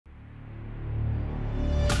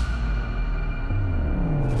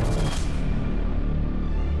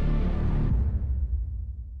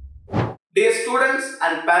Dear students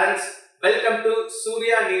and parents, welcome to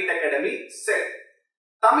Suryanit Academy.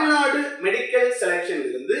 Tamil Nadu Medical Selection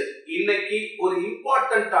இருந்து இன்னைக்கு ஒரு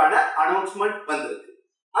இம்பார்ட்டன்ட்டான announcement வந்திருக்கு.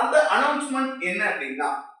 அந்த அனௌன்ஸ்மெண்ட் என்ன அப்படின்னா,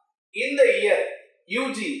 இந்த year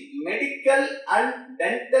UG Medical and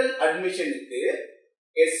Dental Admissionக்கு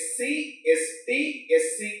SC, ST,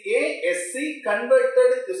 SCA, SC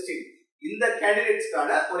Converted Christian இந்த கேண்டிடேட்ஸ்க்கான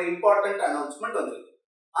ஒரு இம்பார்ட்டன்ட் அனௌன்ஸ்மெண்ட் வந்திருக்கு.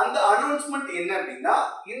 அந்த அனௌன்ஸ்மெண்ட் என்ன அப்படின்னா,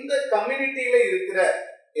 இந்த கம்யூனிட்டியில இருக்கிற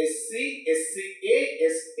SC, SCA,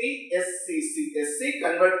 ST, SCC, SC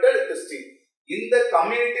Converted Christian இந்த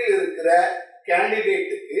கம்யூனிட்டியில இருக்கிற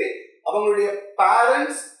கேண்டிடேட்டுக்கு அவங்களுடைய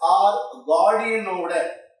parents R கார்டியனோட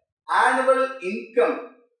annual income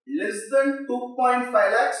less than 2.5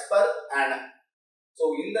 lakhs per annum. So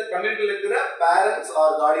இந்த கம்யூனிட்டியில இருக்கிற பேரண்ட்ஸ்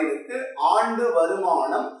ஆர் கார்டியனுக்கு ஆண்டு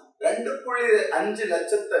வருமானம் 2.5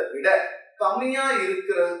 லட்சத்தை விட கம்மியா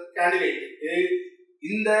இருக்கிற கேண்டிடேட்டுக்கு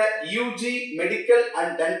இந்த UG medical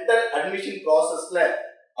and dental admission ப்ராசஸ்ல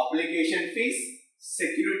application fees,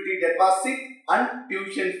 security deposit and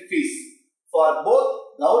tuition fees for both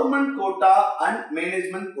government quota and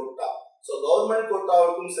management quota. So government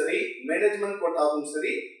கோட்டாவுக்கும் சரி மேனேஜ்மெண்ட் கோட்டாவுக்கும்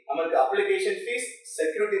சரி நமக்கு application fees,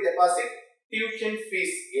 security deposit, tuition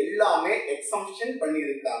fees எல்லாமே எக்ஸம்ஷன்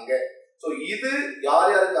பண்ணியிருக்காங்க. ஸோ இது யார்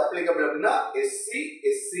யாருக்கு அப்ளிகபிள் அப்படின்னா SC,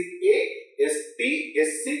 SCA, ST,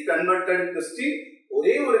 SC converted Christian.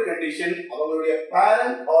 ஒரே ஒரு கண்டிஷன், அவங்களுடைய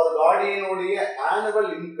பேரண்ட் ஆர் கார்டியனுடைய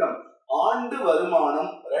ஆனுவல் இன்கம் ஆண்டு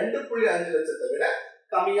வருமானம் 2.5 லட்சத்தை விட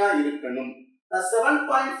கம்மியா இருக்கணும்.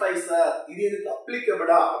 7.5 சார் இது எனக்கு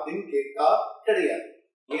அப்ளிகபிளா அப்படின்னு கேட்டா கிடையாது.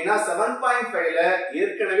 ஏன்னா 7.5ல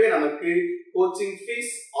ஏற்கனவே நமக்கு coaching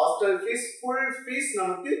fees, hostel fees, full fees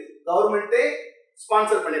நமக்கு கவர்மெண்டே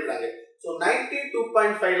ஸ்பான்சர் பண்ணிருக்காங்க. ஸோ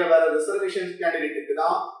 92.5ல வர ரிசர்வேஷன் கேண்டிடேட்டுக்கு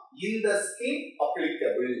தான் இந்த ஸ்கீம்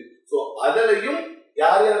அப்ளிகபிள். ஸோ அதுலயும்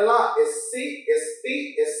யார் யாரெல்லாம் SC, ST,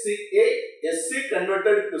 SCA, SC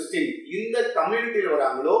converted Christian இந்த கம்யூனிட்டியில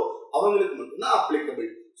வராங்களோ அவங்களுக்கு மட்டும்தான் அப்ளிகபிள்.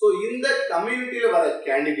 ஸோ இந்த கம்யூனிட்டியில வர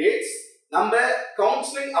கேண்டிடேட்ஸ் நம்ம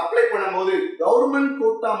கவுன்சிலிங் அப்ளை பண்ணும்போது கவர்மெண்ட்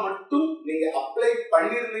கோட்டா மட்டும் நீங்க அப்ளை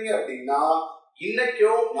பண்ணிருந்தீங்க அப்படின்னா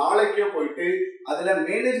இன்னைக்கோ நாளைக்கோ போயிட்டு அதுல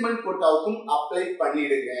மேனேஜ்மெண்ட் கோட்டாவுக்கும் அப்ளை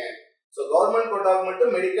பண்ணிடுங்க. ஸோ கவர்மெண்ட் கோட்டாவுக்கு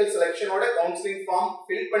மட்டும் மெடிக்கல் செலெக்ஷனோட கவுன்சிலிங் ஃபார்ம்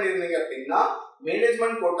ஃபில் பண்ணிருந்தீங்க அப்படின்னா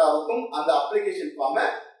மேனேஜ்மெண்ட் கோட்டாவுக்கும் அந்த அப்ளிகேஷன் ஃபார்மை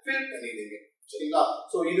ஃபில் பண்ணிடுங்க. சரிங்களா?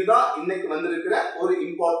 ஸோ இதுதான் இன்னைக்கு வந்திருக்கிற ஒரு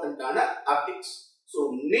இம்பார்ட்டன்டான அப்டேட்ஸ். ஸோ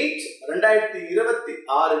நீட்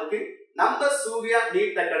 2026க்கு நம்ம Surya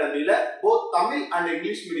NEET அகாடமியில both Tamil and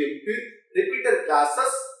English மீடியம்க்கு repeater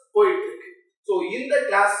classes போயிட்டு இருக்கு. ஸோ இந்த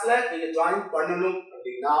கிளாஸ்ல நீங்க ஜாயின் பண்ணணும்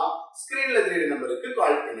அப்படின்னா ஸ்கிரீன்ல தெரியுற நம்பருக்கு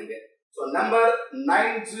கால் பண்ணுங்க. So number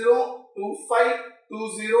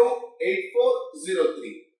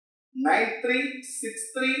 9025208403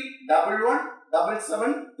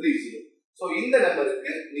 9363117730. ஸோ இந்த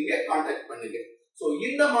நம்பருக்கு நீங்க கான்டாக்ட் பண்ணுங்க. ஸோ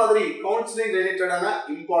இந்த மாதிரி கவுன்சிலிங் ரிலேட்டடான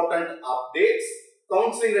இம்பார்ட்டன்ட் அப்டேட்ஸ்,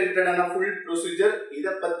 கவுன்சிலிங் ரிலேட்டடான ஃபுல் ப்ரொசீஜர்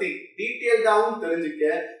இதை பத்தி டீடைல்டாவும் தெரிஞ்சுக்க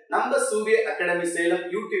நம்ம சூர்யா அகாடமி சேலம்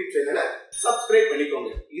யூடியூப் சேனலை சப்ஸ்கிரைப்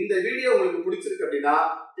பண்ணிக்கோங்க. இந்த வீடியோ உங்களுக்கு பிடிச்சிருக்கு அப்படின்னா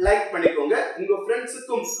லைக் பண்ணிக்கோங்க. உங்க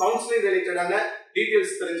ஃப்ரெண்ட்ஸுக்கும் கவுன்சிலிங் ரிலேட்டடான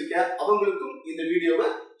டீடைல்ஸ் தெரிஞ்சுக்க அவங்களுக்கும் இந்த வீடியோவை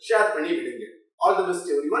ஷேர் பண்ணி விடுங்க. All the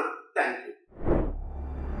best everyone. Thank you.